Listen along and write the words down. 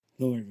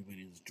Hello,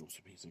 everybody. This is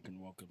Joseph Pasek,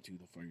 and welcome to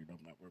the FiredUp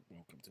Network.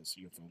 Welcome to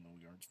CFL No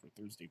Yards for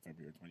Thursday,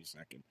 February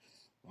 22nd.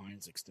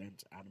 Lions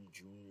extend Adam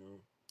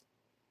Jr.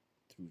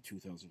 through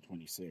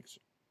 2026.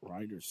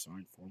 Riders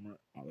sign former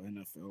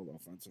NFL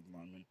offensive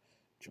lineman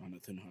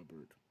Jonathan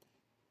Hubbard.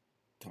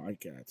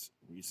 Ticats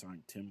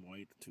re-sign Tim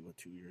White to a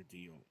 2-year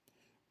deal.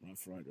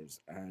 Rough Riders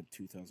add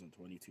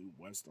 2022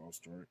 West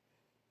All-Star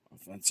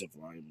offensive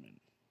lineman.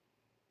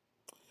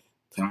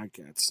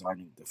 Ticats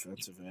signing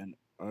defensive end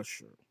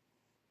Usher.